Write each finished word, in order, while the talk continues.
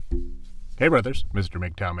Hey brothers, Mr.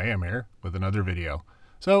 MGTOW Mayhem here with another video.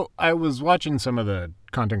 So I was watching some of the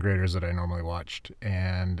content creators that I normally watched,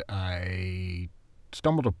 and I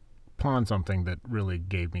stumbled upon something that really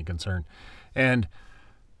gave me concern. And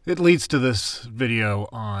it leads to this video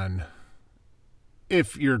on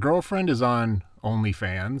if your girlfriend is on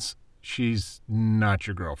OnlyFans, she's not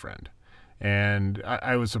your girlfriend. And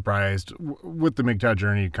I was surprised with the MGTOW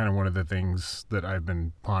journey. Kind of one of the things that I've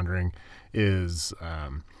been pondering is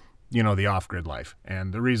the off-grid life.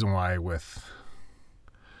 And the reason why with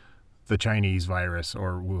the Chinese virus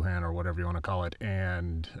or Wuhan or whatever you want to call it,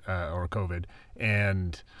 and or COVID,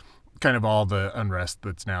 and kind of all the unrest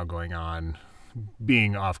that's now going on,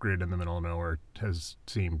 being off-grid in the middle of nowhere has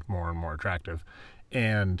seemed more and more attractive.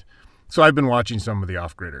 And so I've been watching some of the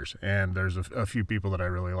off-gridders, and there's a few people that I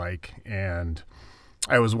really like. And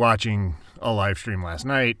I was watching a live stream last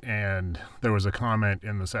night, and there was a comment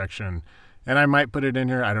in the section, and I might put it in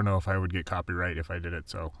here. I don't know if I would get copyright if I did it,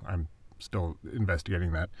 so I'm still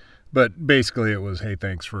investigating that. But basically it was, hey,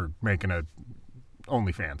 thanks for making a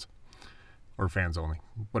OnlyFans, or fans only,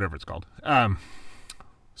 whatever it's called.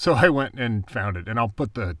 So I went and found it, and I'll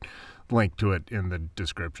put the link to it in the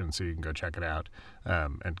description so you can go check it out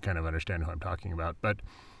and kind of understand who I'm talking about.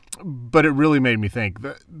 But it really made me think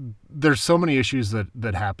that there's so many issues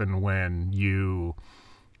that happen when your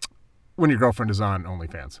girlfriend is on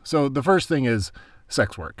OnlyFans. So the first thing is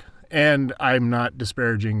sex work. And I'm not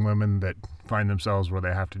disparaging women that find themselves where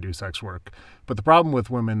they have to do sex work. But the problem with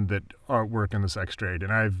women that work in the sex trade,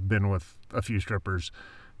 and I've been with a few strippers,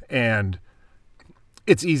 and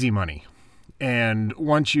it's easy money. And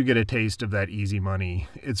once you get a taste of that easy money,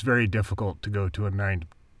 it's very difficult to go to a 9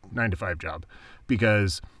 to 5 job,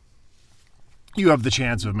 because you have the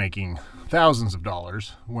chance of making thousands of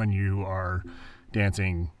dollars when you are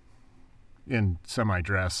dancing in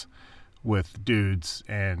semi-dress with dudes,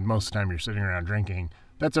 and most of the time you're sitting around drinking.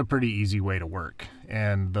 That's a pretty easy way to work.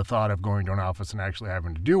 And the thought of going to an office and actually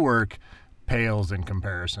having to do work pales in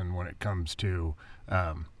comparison when it comes to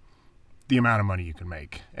the amount of money you can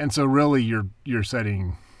make. And so really you're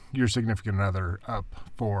setting your significant other up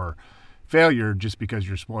for failure just because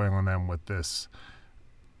you're spoiling them with this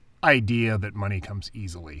idea that money comes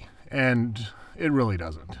easily. And it really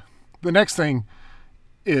doesn't. The next thing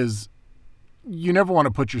is you never want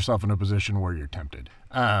to put yourself in a position where you're tempted.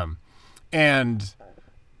 And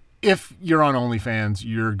if you're on OnlyFans,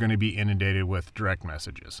 you're going to be inundated with direct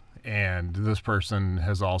messages. And this person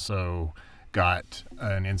has also got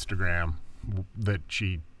an Instagram that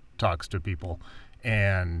she talks to people,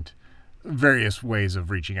 and various ways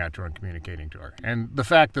of reaching out to her and communicating to her. And the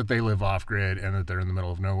fact that they live off-grid and that they're in the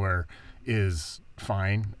middle of nowhere is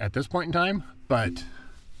fine at this point in time, but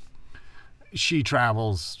she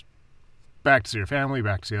travels back to see her family,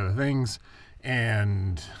 back to see other things,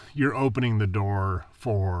 and you're opening the door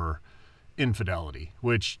for infidelity,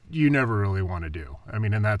 which you never really want to do. I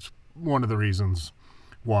mean, and that's one of the reasons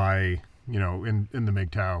why, in the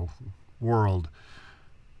MGTOW world,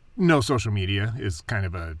 no social media is kind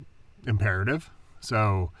of a imperative.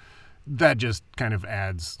 So that just kind of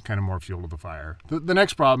adds kind of more fuel to the fire. The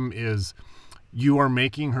next problem is you are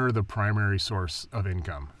making her the primary source of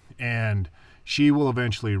income, and she will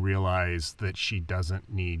eventually realize that she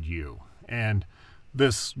doesn't need you. And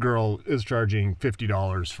this girl is charging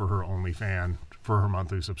 $50 for her OnlyFans for her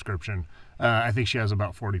monthly subscription. I think she has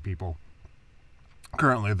about 40 people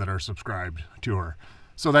currently that are subscribed to her.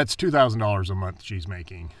 So that's $2,000 a month she's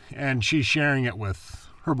making. And she's sharing it with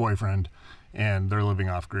her boyfriend, and they're living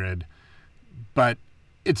off grid. But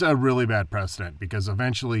it's a really bad precedent, because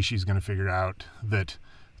eventually she's going to figure out that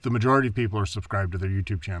the majority of people are subscribed to their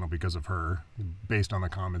YouTube channel because of her, based on the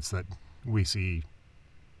comments that we see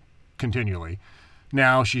continually.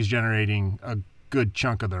 Now she's generating a good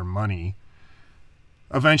chunk of their money.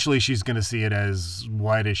 Eventually she's going to see it as,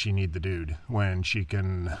 why does she need the dude when she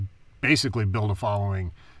can basically build a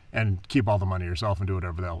following and keep all the money herself and do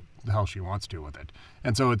whatever the hell she wants to with it?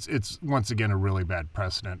 And so it's once again a really bad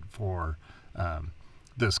precedent for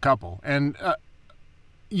this couple. And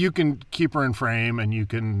you can keep her in frame, and you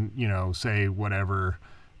can, say whatever,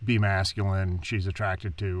 be masculine, she's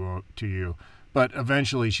attracted to you. But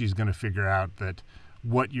eventually she's going to figure out that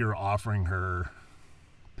what you're offering her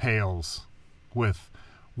pales with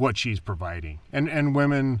what she's providing. And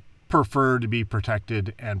women prefer to be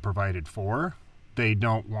protected and provided for. They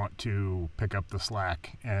don't want to pick up the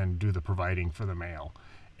slack and do the providing for the male.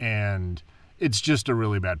 And it's just a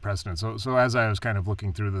really bad precedent. So as I was kind of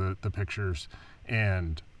looking through the pictures,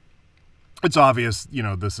 and it's obvious,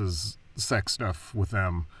 this is sex stuff with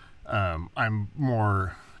them. I'm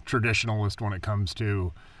more traditionalist when it comes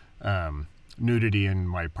to nudity in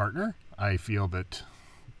my partner. I feel that,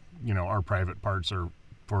 our private parts are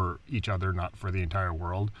for each other, not for the entire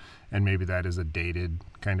world. And maybe that is a dated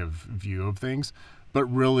kind of view of things. But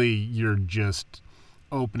really, you're just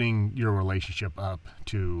opening your relationship up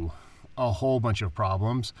to a whole bunch of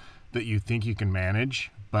problems that you think you can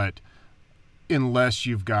manage. But unless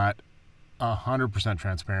you've got 100%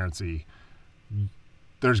 transparency,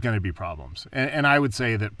 there's going to be problems. And I would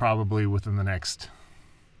say that probably within the next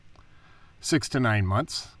 6 to 9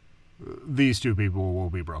 months, these two people will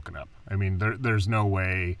be broken up. I mean, there's no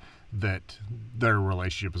way that their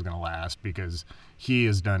relationship is going to last, because he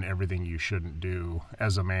has done everything you shouldn't do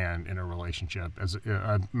as a man in a relationship, as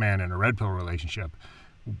a man in a red pill relationship,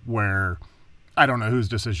 where I don't know whose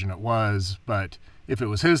decision it was, but if it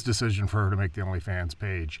was his decision for her to make the OnlyFans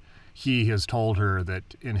page, he has told her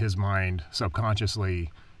that in his mind, subconsciously,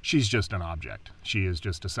 she's just an object. She is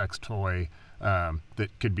just a sex toy that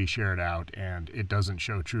could be shared out, and it doesn't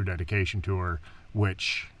show true dedication to her,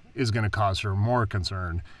 which is going to cause her more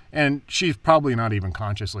concern. And she's probably not even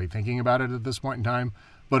consciously thinking about it at this point in time,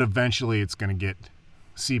 but eventually it's going to get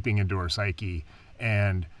seeping into her psyche.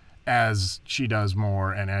 And as she does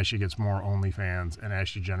more, and as she gets more OnlyFans, and as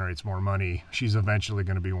she generates more money, she's eventually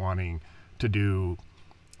going to be wanting to do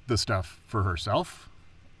the stuff for herself.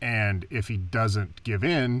 And if he doesn't give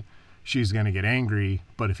in, she's going to get angry.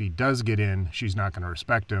 But if he does get in, she's not going to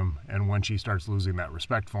respect him. And when she starts losing that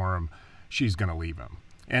respect for him, she's going to leave him.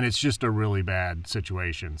 And it's just a really bad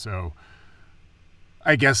situation. So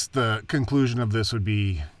I guess the conclusion of this would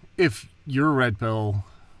be, if you're red pill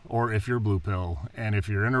or if you're blue pill, and if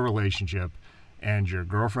you're in a relationship and your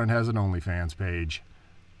girlfriend has an OnlyFans page,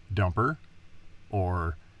 dump her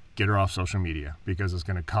or get her off social media, because it's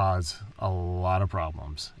going to cause a lot of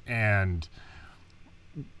problems. And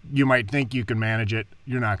you might think you can manage it.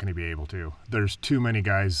 You're not going to be able to. There's too many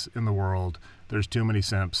guys in the world. There's too many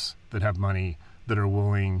simps that have money that are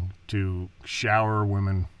willing to shower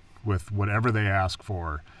women with whatever they ask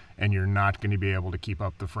for, and you're not going to be able to keep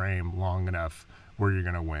up the frame long enough where you're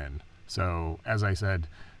going to win. So, as I said,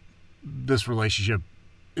 this relationship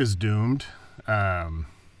is doomed. I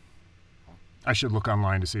should look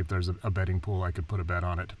online to see if there's a betting pool I could put a bet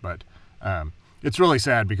on it. But it's really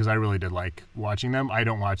sad, because I really did like watching them. I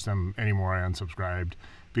don't watch them anymore. I unsubscribed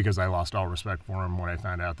because I lost all respect for them when I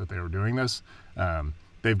found out that they were doing this.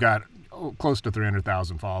 They've got close to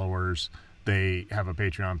 300,000 followers. They have a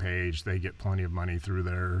Patreon page. They get plenty of money through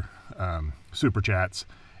their super chats.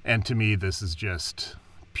 And to me, this is just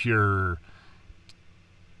pure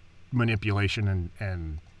manipulation,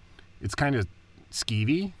 and it's kind of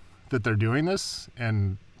skeevy that they're doing this.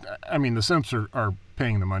 And I mean, the simps are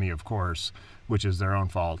paying the money, of course, which is their own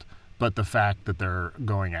fault. But the fact that they're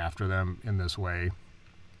going after them in this way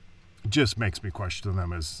just makes me question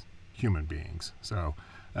them as human beings. So,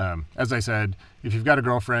 as I said, if you've got a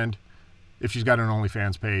girlfriend, if she's got an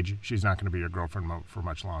OnlyFans page, she's not going to be your girlfriend for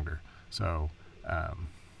much longer. So,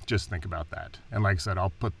 just think about that. And like I said, I'll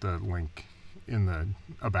put the link in the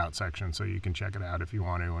About section so you can check it out if you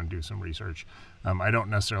want to and do some research. I don't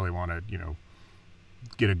necessarily want to,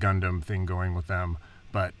 get a Gundam thing going with them,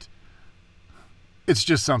 but it's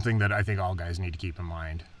just something that I think all guys need to keep in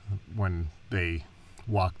mind when they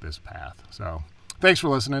walk this path. So, thanks for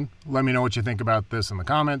listening. Let me know what you think about this in the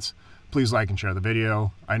comments. Please like and share the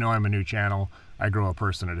video. I know I'm a new channel. I grow a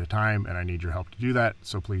person at a time, and I need your help to do that.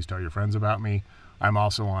 So please tell your friends about me. I'm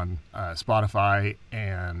also on Spotify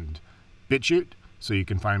and BitChute, so you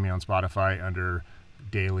can find me on Spotify under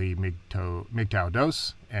Daily MGTOW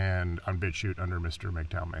Dose, and on BitChute under Mr.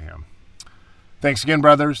 MGTOW Mayhem. Thanks again,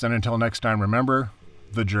 brothers, and until next time, remember,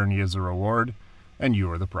 the journey is the reward, and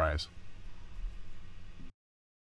you are the prize.